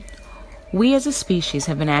We as a species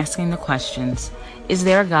have been asking the questions, is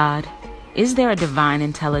there a God? Is there a divine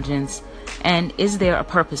intelligence? And is there a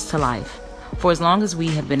purpose to life? For as long as we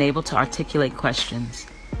have been able to articulate questions.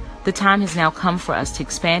 The time has now come for us to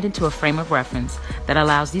expand into a frame of reference that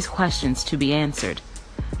allows these questions to be answered.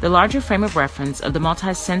 The larger frame of reference of the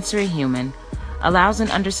multisensory human allows an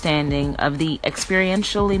understanding of the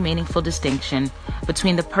experientially meaningful distinction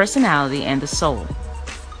between the personality and the soul.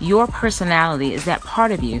 Your personality is that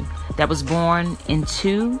part of you that was born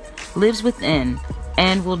into, lives within,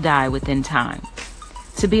 and will die within time.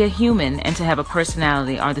 To be a human and to have a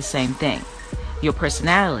personality are the same thing. Your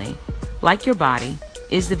personality, like your body,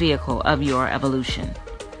 is the vehicle of your evolution.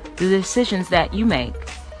 The decisions that you make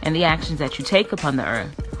and the actions that you take upon the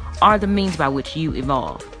earth are the means by which you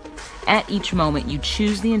evolve. At each moment, you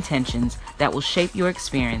choose the intentions that will shape your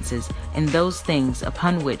experiences and those things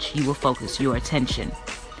upon which you will focus your attention.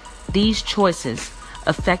 These choices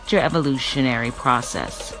affect your evolutionary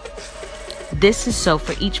process. This is so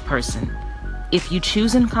for each person. If you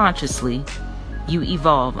choose unconsciously, you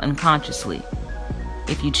evolve unconsciously.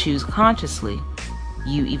 If you choose consciously,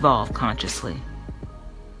 you evolve consciously.